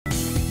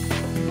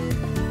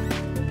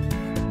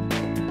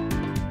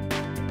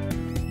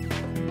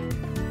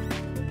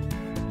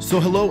So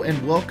hello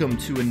and welcome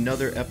to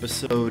another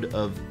episode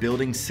of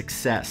Building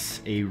Success,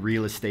 a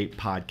real estate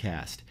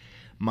podcast.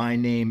 My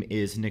name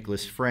is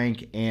Nicholas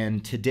Frank,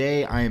 and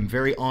today I am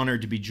very honored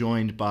to be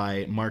joined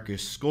by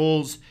Marcus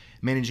Scholes,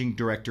 Managing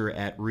Director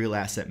at Real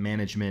Asset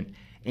Management,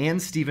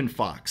 and Stephen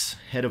Fox,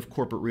 Head of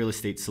Corporate Real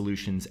Estate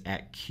Solutions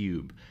at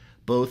Cube.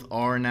 Both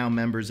are now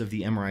members of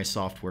the MRI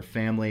Software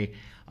family.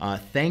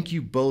 Thank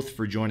you both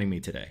for joining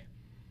me today.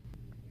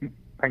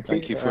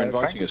 Thank you for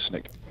inviting us,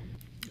 Nick.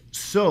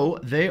 So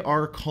they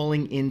are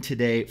calling in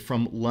today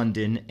from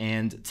London,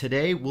 and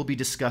today we'll be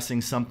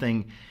discussing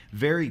something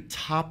very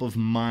top of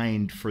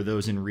mind for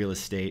those in real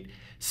estate,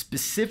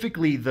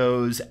 specifically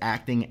those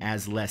acting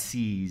as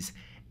lessees.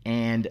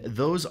 And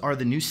those are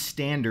the new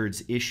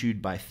standards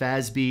issued by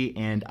FASB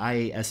and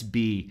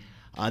IASB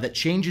that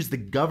changes the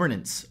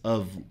governance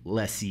of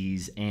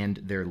lessees and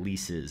their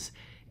leases.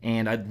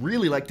 And I'd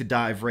really like to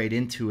dive right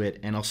into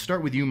it, and I'll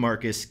start with you,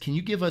 Marcus. Can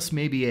you give us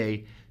maybe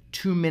a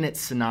 2-minute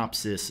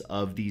synopsis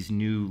of these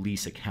new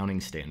lease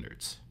accounting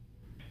standards?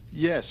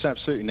 Yes,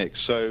 absolutely, Nick.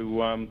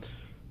 So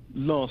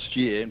last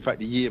year, in fact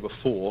the year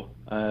before,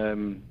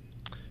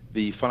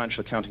 the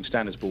Financial Accounting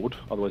Standards Board,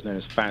 otherwise known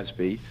as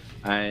FASB,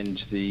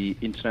 and the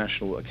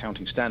International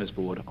Accounting Standards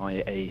Board,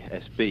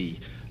 IASB,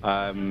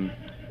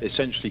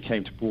 essentially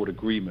came to broad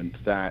agreement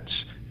that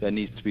there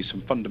needs to be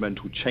some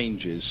fundamental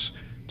changes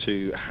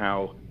to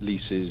how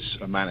leases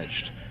are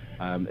managed.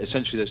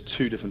 Essentially, there's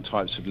two different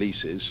types of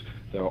leases.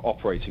 There are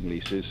operating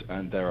leases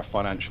and there are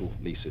financial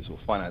leases or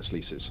finance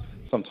leases,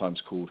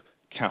 sometimes called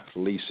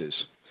capital leases.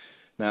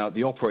 Now,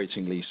 the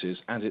operating leases,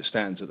 as it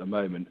stands at the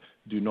moment,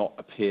 do not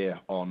appear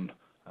on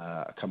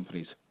a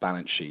company's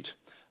balance sheet.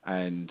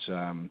 And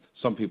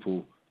some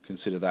people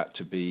consider that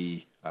to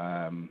be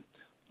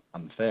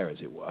unfair, as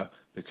it were,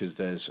 because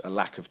there's a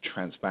lack of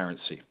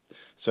transparency.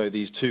 So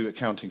these two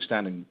accounting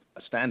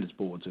standards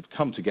boards have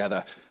come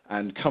together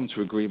and come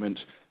to agreement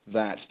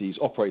that these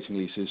operating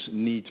leases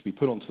need to be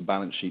put onto the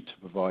balance sheet to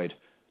provide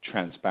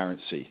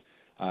transparency,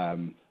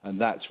 and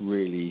that's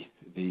really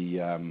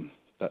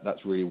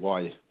that's really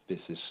why this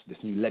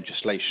new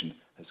legislation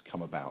has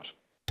come about.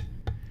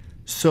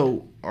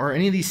 So, are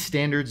any of these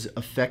standards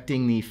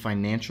affecting the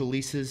financial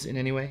leases in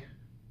any way?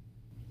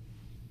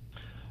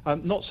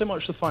 Not so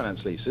much the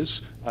finance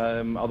leases,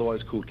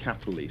 otherwise called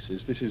capital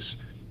leases. This is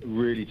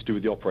really to do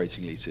with the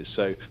operating leases.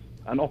 So,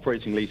 an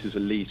operating lease is a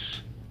lease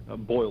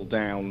boiled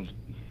down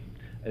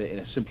in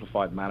a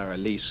simplified manner, a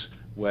lease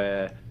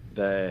where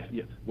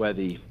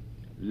the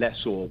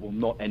lessor will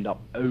not end up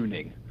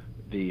owning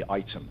the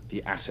item,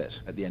 the asset,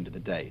 at the end of the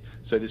day.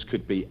 So this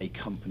could be a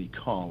company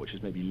car, which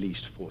is maybe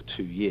leased for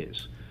 2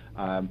 years.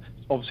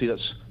 Obviously,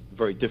 that's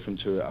very different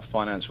to a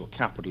finance or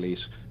capital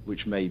lease,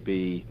 which may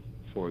be,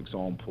 for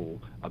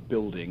example, a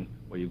building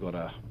where you've got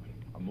a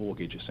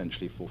mortgage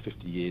essentially for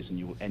 50 years and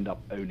you will end up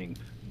owning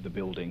the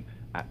building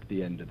at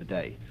the end of the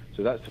day.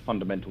 So that's the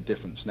fundamental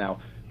difference.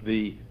 Now,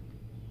 the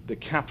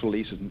capital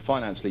leases and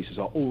finance leases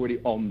are already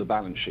on the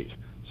balance sheet.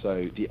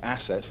 So the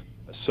asset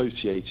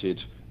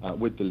associated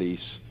with the lease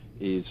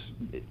it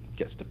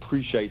gets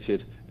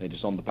depreciated and it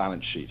is on the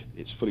balance sheet.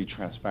 It's fully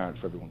transparent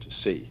for everyone to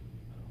see.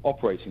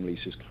 Operating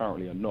leases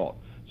currently are not.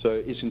 So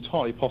it's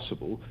entirely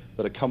possible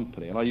that a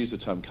company, and I use the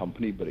term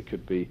company, but it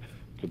could be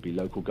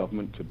local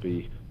government, could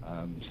be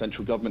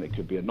central government, it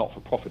could be a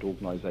not-for-profit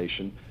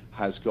organisation,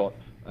 has got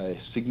a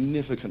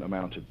significant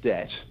amount of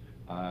debt,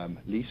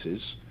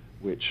 leases,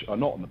 which are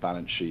not on the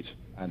balance sheet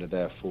and are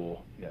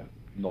therefore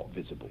not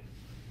visible.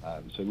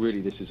 So really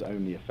this is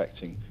only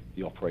affecting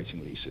the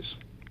operating leases.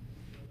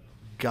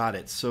 Got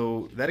it.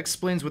 So that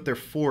explains what they're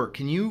for.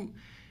 Can you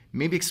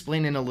maybe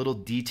explain in a little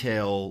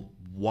detail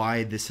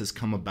why this has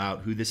come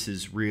about, who this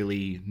is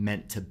really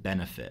meant to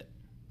benefit?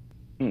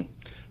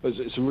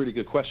 It's a really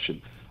good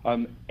question.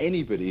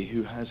 Anybody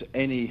who has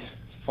any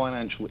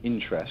financial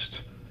interest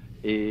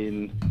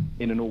in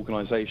an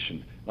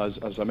organisation,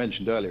 as I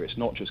mentioned earlier, it's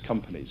not just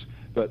companies,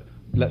 but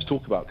let's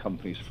talk about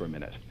companies for a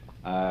minute.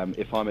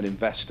 If I'm an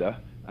investor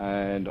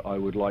and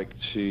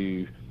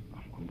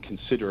I'm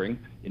considering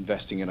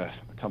investing in a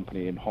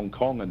company in Hong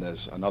Kong, and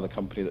there's another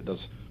company that does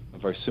a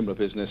very similar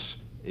business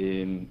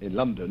in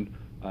London,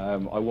 I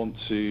want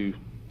to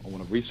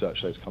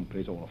research those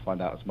companies. I want to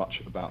find out as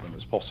much about them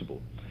as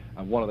possible.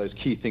 And one of those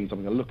key things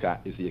I'm going to look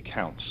at is the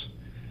accounts.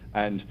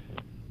 And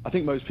I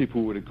think most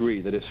people would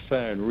agree that it's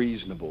fair and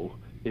reasonable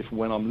if,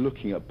 when I'm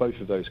looking at both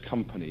of those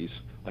companies,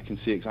 I can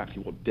see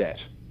exactly what debt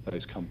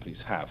those companies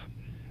have.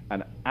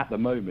 And at the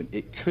moment,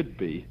 it could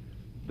be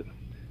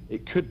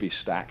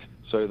stacked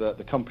so that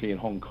the company in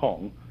Hong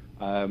Kong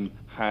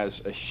has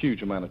a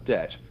huge amount of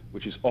debt,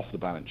 which is off the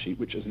balance sheet,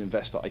 which as an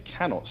investor I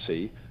cannot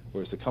see,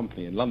 whereas the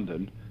company in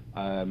London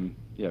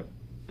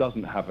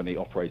doesn't have any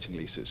operating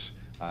leases,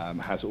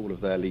 has all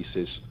of their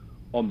leases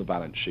on the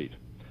balance sheet.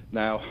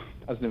 Now,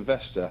 as an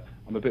investor,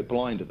 I'm a bit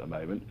blind at the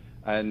moment,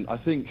 and I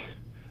think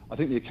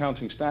the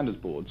accounting standards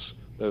boards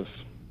have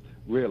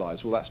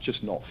realised, well, that's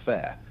just not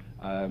fair.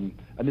 And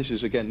this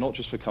is, again, not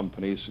just for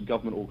companies,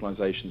 government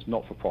organisations,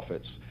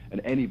 not-for-profits,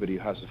 and anybody who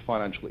has a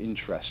financial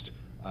interest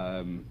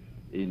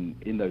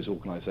in those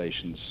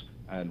organisations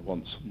and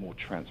wants more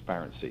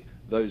transparency.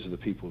 Those are the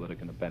people that are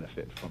going to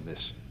benefit from this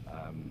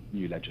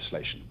new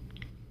legislation.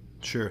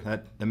 Sure,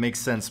 that makes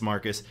sense,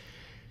 Marcus.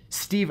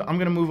 Steve, I'm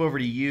going to move over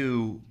to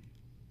you.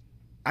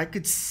 I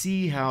could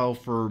see how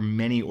for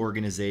many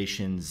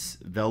organizations,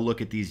 they'll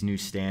look at these new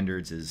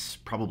standards as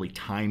probably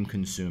time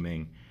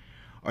consuming.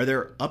 Are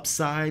there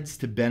upsides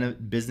to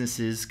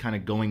businesses kind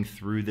of going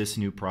through this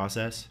new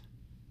process?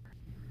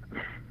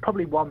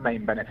 Probably one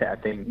main benefit, I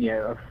think,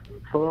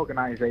 for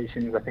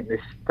organisations, I think this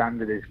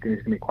standard is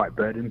going to be quite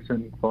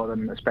burdensome for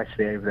them,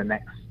 especially over the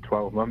next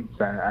 12 months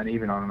and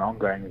even on an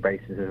ongoing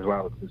basis as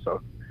well, to sort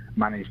of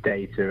manage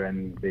data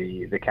and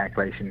the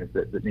calculations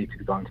that need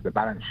to go onto the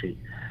balance sheet.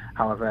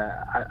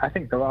 However, I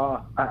think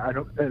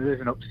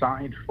there's an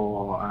upside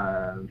for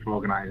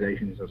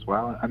organisations as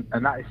well,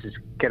 and that is to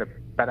get a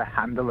better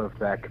handle of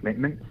their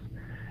commitments.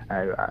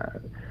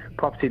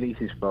 Property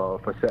leases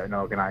for certain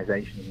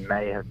organisations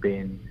may have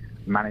been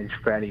managed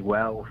fairly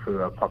well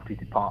through a property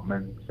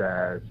department.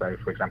 So,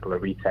 for example, a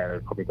retailer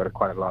has probably got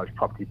quite a large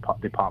property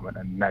department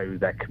and know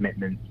their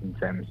commitments in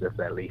terms of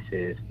their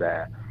leases,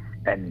 their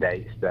end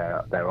dates,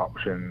 their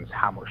options,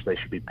 how much they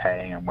should be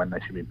paying and when they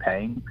should be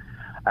paying.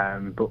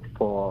 But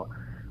for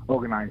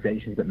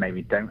organisations that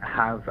maybe don't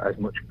have as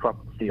much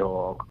property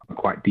or are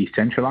quite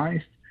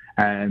decentralised,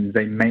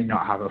 they may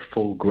not have a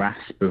full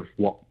grasp of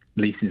what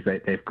leases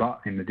they've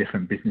got in the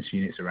different business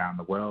units around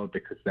the world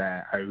because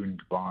they're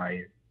owned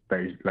by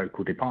those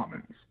local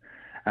departments.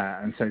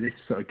 And so this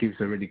sort of gives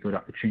a really good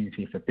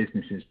opportunity for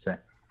businesses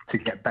to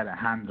get better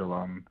handle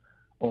on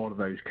all of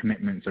those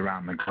commitments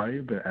around the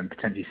globe and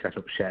potentially set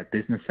up shared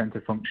business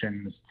centre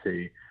functions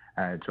to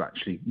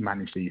actually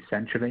manage these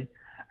centrally.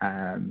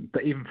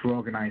 But even for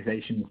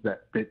organisations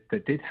that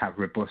did have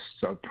robust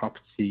sort of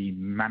property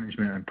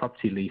management and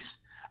property lease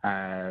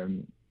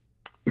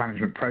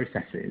management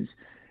processes,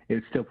 it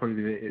would still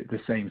probably be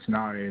the same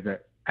scenario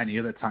that any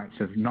other types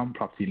of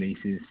non-property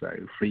leases, so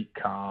fleet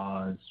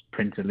cars,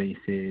 printer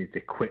leases,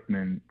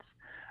 equipment,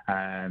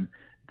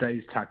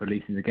 those type of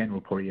leases, again,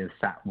 will probably have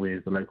sat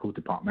with the local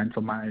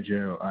departmental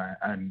manager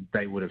and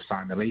they would have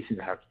signed the leases,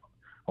 have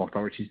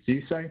authorities to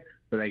do so,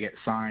 but they get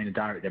signed, a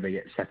direct debit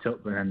gets set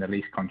up, and then the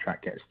lease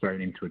contract gets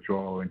thrown into a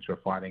drawer, into a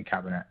filing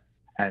cabinet,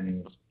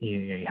 and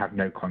you have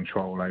no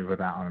control over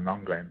that on an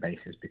ongoing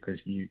basis because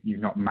you're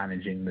not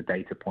managing the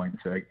data points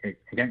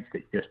against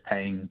it. You're just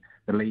paying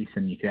the lease,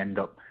 and you can end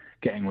up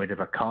getting rid of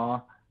a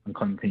car and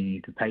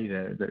continue to pay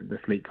the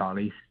fleet car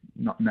lease,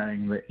 not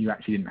knowing that you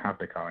actually didn't have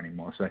the car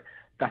anymore. So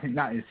I think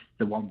that is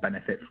the one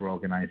benefit for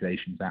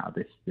organisations out of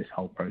this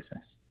whole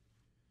process.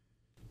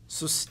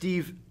 So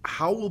Steve,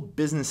 how will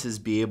businesses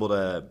be able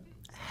to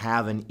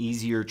have an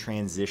easier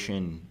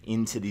transition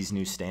into these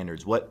new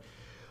standards?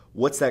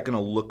 What's that going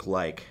to look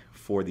like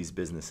for these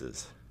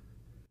businesses?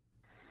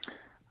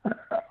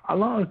 A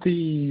lot of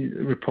the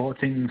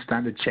reporting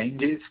standard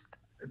changes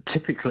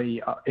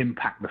typically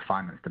impact the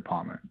finance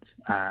department.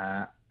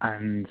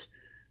 And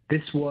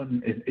this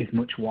one is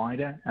much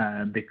wider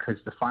because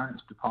the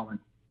finance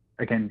department,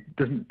 again,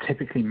 doesn't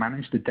typically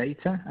manage the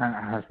data,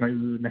 has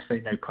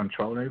necessarily no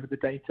control over the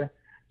data.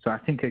 So I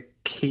think a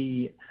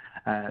key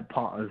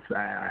part of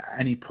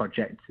any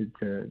project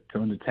to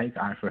undertake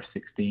IFRS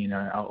 16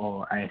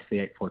 or ASC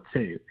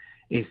 842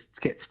 is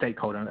to get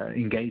stakeholder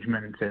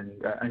engagement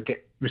and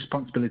get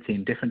responsibility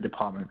in different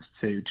departments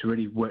to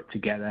really work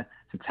together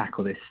to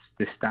tackle this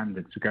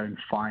standard, to go and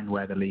find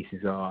where the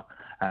leases are,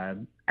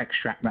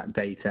 extract that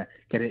data,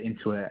 get it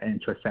into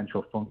a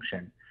central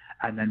function,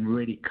 and then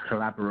really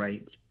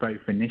collaborate both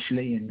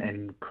initially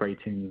in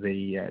creating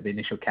the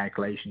initial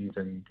calculations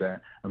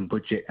and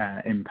budget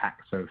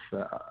impacts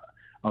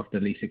of the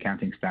lease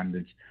accounting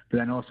standards, but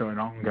then also on an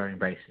ongoing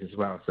basis as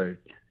well. So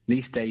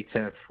lease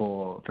data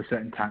for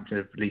certain types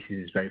of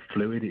leases is very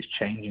fluid. It's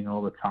changing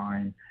all the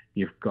time.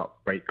 You've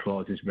got break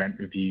clauses, rent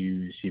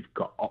reviews. You've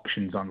got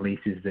options on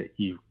leases that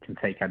you can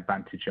take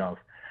advantage of.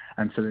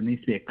 And so there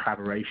needs to be a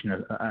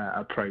collaboration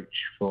approach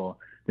for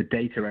the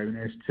data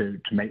owners to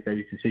make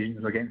those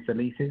decisions against the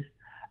leases,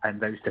 and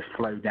those to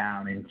flow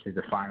down into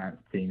the finance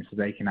team so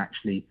they can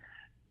actually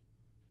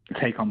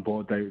take on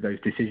board those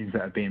decisions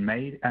that are being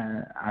made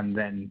and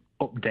then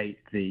update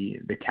the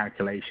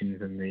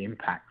calculations and the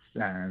impacts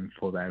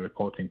for their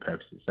reporting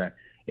purposes. So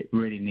it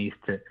really needs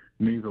to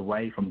move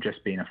away from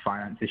just being a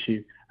finance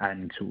issue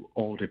and to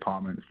all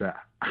departments that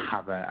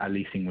have a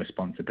leasing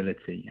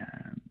responsibility.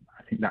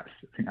 I think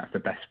that's the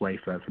best way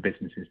for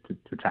businesses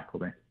to tackle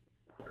this.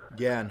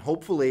 Yeah, and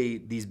hopefully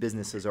these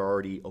businesses are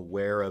already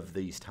aware of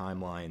these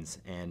timelines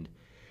and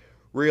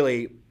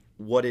really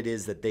what it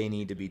is that they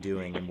need to be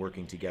doing and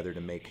working together to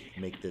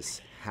make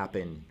this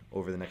happen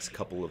over the next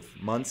couple of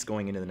months,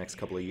 going into the next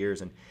couple of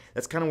years. And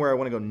that's kind of where I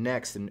want to go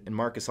next. And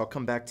Marcus, I'll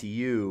come back to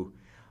you.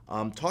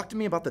 Talk to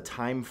me about the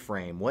time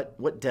frame.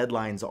 What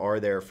deadlines are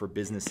there for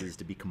businesses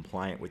to be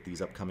compliant with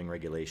these upcoming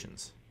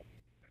regulations?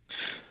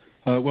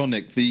 Well,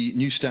 Nick, the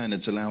new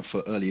standards allow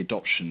for early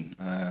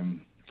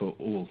adoption for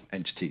all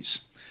entities.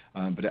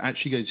 But it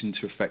actually goes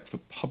into effect for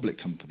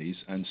public companies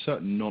and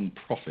certain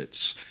non-profits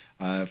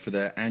for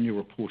their annual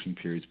reporting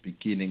periods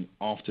beginning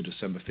after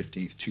December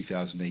 15th,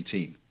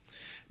 2018.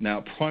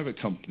 Now, private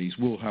companies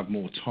will have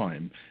more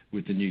time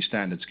with the new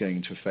standards going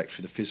into effect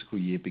for the fiscal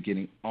year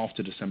beginning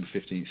after December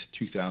 15th,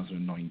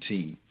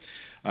 2019.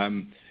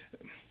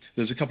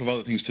 There's a couple of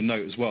other things to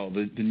note as well.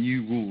 The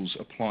new rules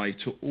apply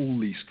to all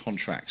lease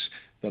contracts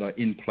that are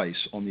in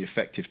place on the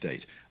effective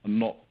date, and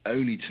not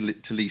only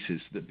to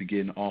leases that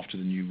begin after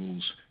the new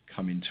rules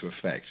come into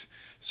effect.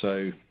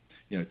 So,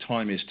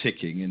 time is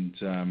ticking,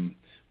 and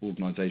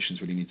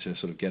organisations really need to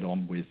sort of get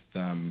on with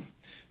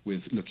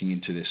looking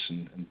into this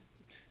and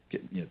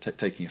get,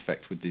 taking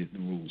effect with the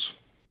rules.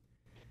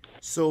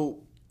 So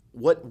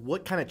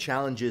what kind of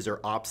challenges or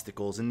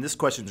obstacles, and this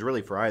question is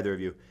really for either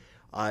of you,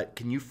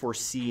 can you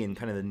foresee in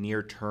kind of the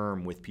near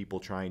term with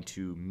people trying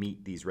to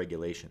meet these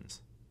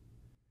regulations?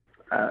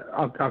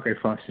 I'll go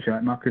first if you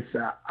like, Marcus.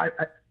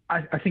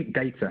 I think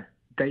data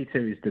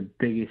is the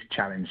biggest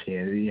challenge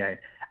here.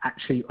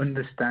 Actually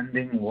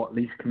understanding what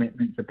lease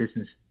commitments a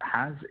business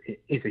has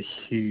is a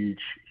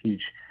huge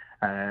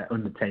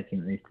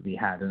undertaking that needs to be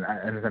had. And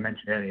as I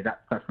mentioned earlier,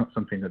 that's not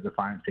something that the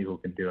finance people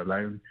can do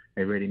alone.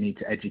 They really need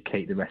to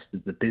educate the rest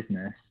of the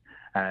business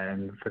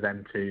for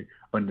them to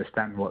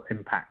understand what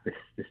impact this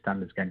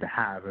standard is going to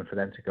have, and for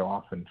them to go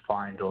off and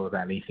find all of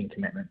their leasing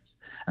commitments.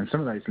 And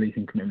some of those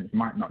leasing commitments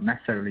might not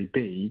necessarily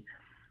be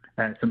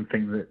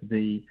something that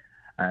the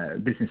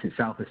business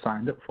itself has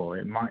signed up for.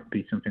 It might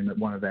be something that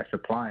one of their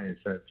suppliers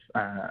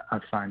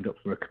have signed up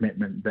for, a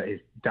commitment that is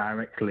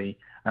directly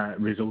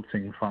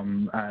resulting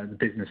from the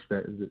business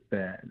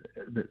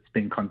that's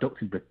being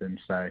conducted with them.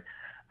 So,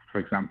 for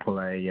example,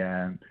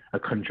 a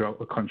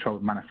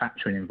controlled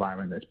manufacturing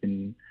environment that's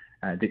been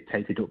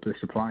dictated up the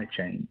supply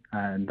chain,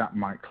 and that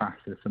might class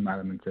as some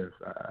element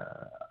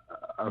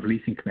of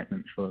leasing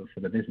commitments for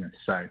the business.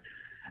 So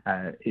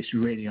it's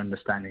really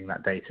understanding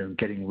that data and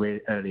getting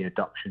early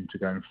adoption to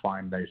go and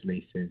find those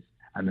leases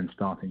and then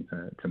starting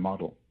to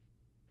model.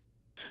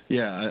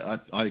 Yeah,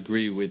 I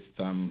agree with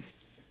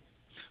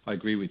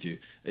you.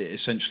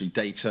 Essentially,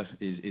 data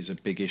is a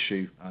big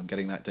issue.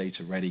 Getting that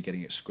data ready,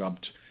 getting it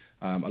scrubbed.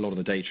 A lot of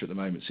the data at the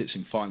moment sits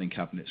in filing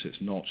cabinets.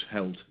 It's not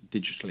held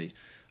digitally,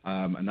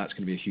 and that's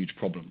going to be a huge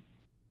problem.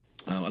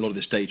 A lot of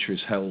this data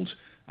is held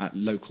at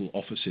local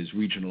offices,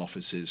 regional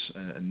offices,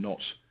 and not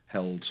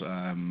held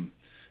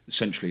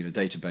centrally in a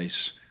database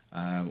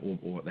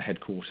or at the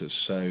headquarters.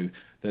 So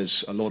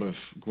there's a lot of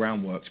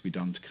groundwork to be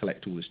done to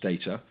collect all this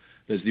data.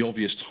 There's the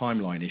obvious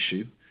timeline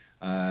issue.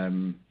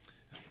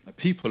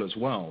 People as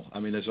well. I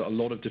mean, there's a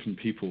lot of different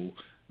people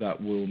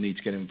that will need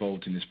to get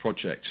involved in this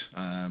project.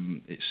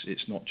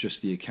 It's not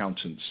just the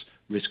accountants.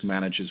 Risk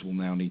managers will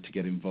now need to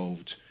get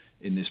involved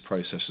in this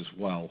process as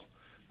well.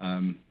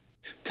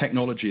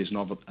 Technology is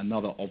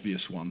another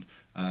obvious one.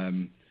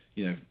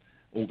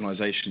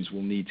 Organisations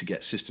will need to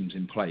get systems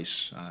in place.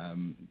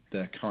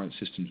 Their current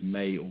systems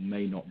may or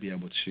may not be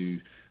able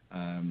to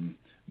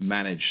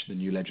manage the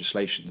new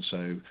legislation.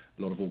 So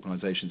a lot of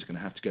organisations are going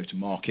to have to go to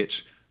market,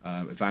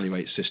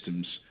 evaluate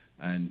systems,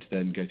 and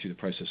then go through the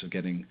process of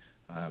getting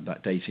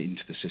that data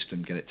into the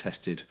system, get it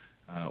tested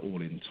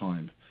all in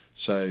time.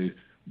 So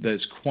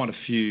there's quite a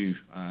few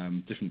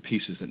different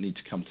pieces that need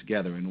to come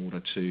together in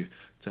order to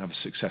have a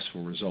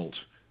successful result.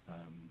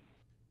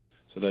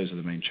 So those are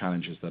the main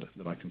challenges that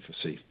I can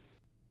foresee.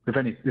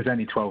 There's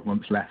only 12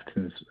 months left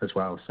as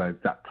well, so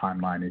that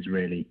timeline is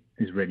really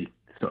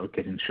sort of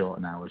getting shorter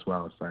now as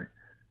well. So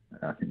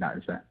I think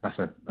that's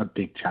a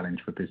big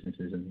challenge for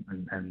businesses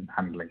and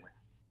handling.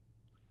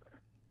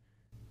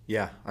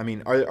 Yeah, I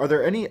mean, are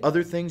there any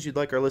other things you'd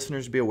like our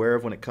listeners to be aware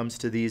of when it comes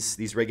to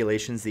these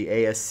regulations, the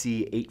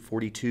ASC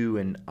 842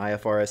 and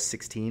IFRS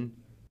 16?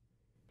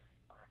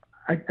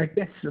 I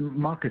guess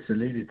Marcus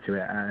alluded to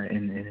it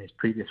in his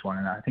previous one,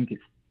 and I think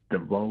it's the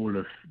role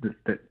of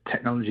that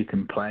technology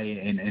can play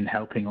in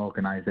helping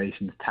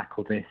organisations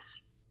tackle this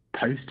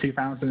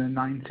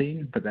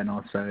post-2019, but then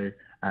also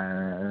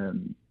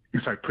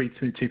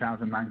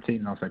pre-2019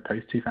 and also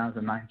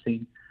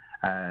post-2019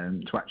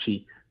 to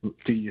actually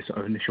do your sort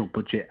of initial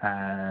budget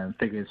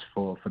figures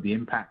for the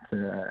impact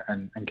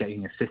and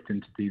getting a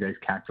system to do those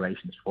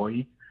calculations for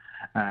you,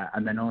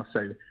 and then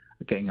also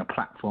getting a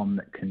platform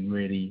that can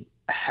really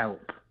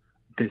help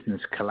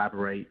business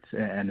collaborate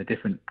and the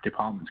different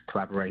departments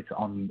collaborate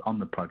on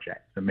the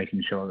project, and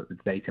making sure that the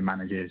data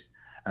managers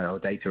or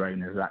data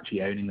owners are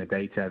actually owning the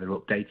data, they're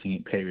updating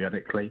it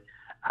periodically,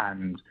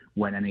 and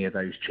when any of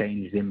those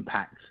changes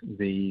impact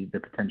the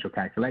potential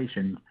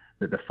calculations,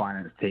 that the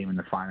finance team and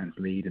the finance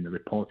lead and the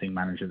reporting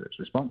manager that's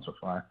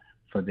responsible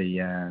for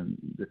the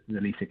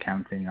lease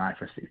accounting,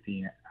 IFRS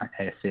 16,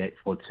 ASC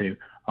 842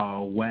 are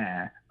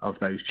aware of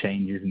those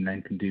changes and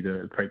then can do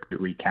the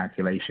appropriate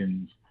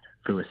recalculations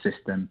through a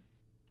system.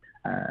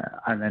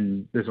 And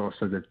then there's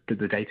also the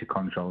data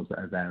controls that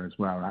are there as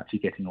well, actually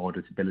getting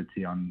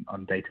auditability on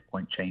data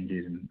point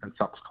changes and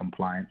SOX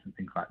compliance and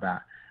things like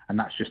that. And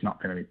that's just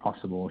not going to be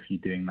possible if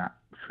you're doing that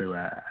through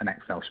an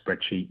Excel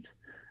spreadsheet.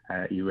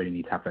 You really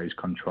need to have those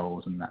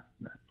controls and that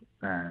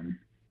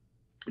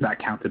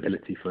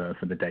accountability for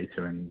the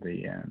data and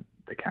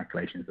the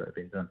calculations that are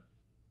being done.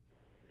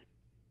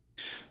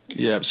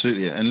 Yeah,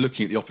 absolutely. And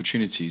looking at the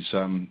opportunities,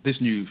 the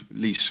new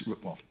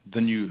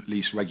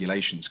lease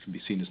regulations can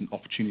be seen as an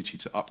opportunity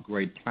to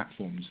upgrade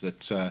platforms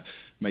that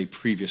may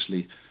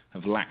previously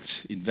have lacked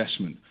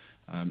investment.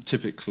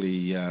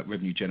 Typically,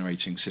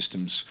 revenue-generating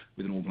systems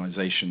within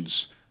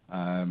organisations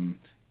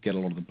get a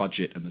lot of the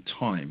budget and the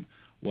time.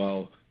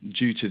 Well,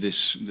 due to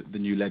the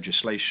new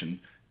legislation,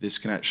 this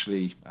can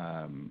actually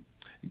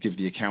give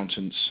the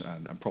accountants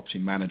and property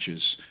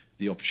managers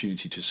the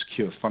opportunity to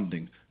secure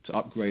funding to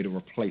upgrade or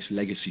replace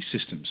legacy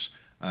systems,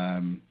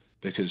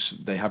 because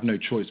they have no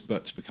choice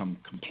but to become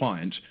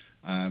compliant,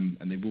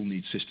 and they will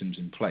need systems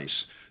in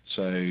place.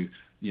 So,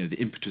 the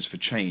impetus for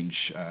change,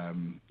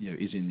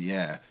 is in the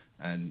air,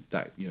 and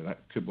that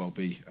could well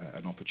be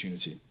an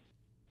opportunity.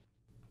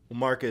 Well,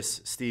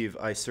 Marcus, Steve,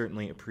 I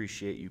certainly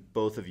appreciate you,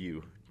 both of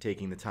you,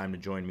 taking the time to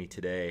join me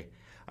today.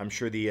 I'm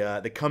sure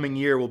the coming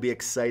year will be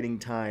exciting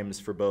times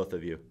for both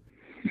of you.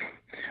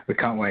 We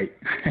can't wait.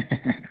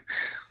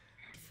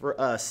 For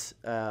us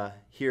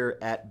here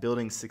at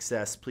Building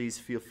Success, please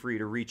feel free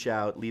to reach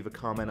out, leave a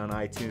comment on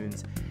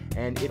iTunes.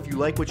 And if you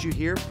like what you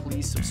hear,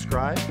 please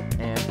subscribe.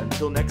 And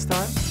until next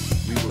time,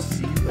 we will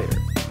see you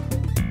later.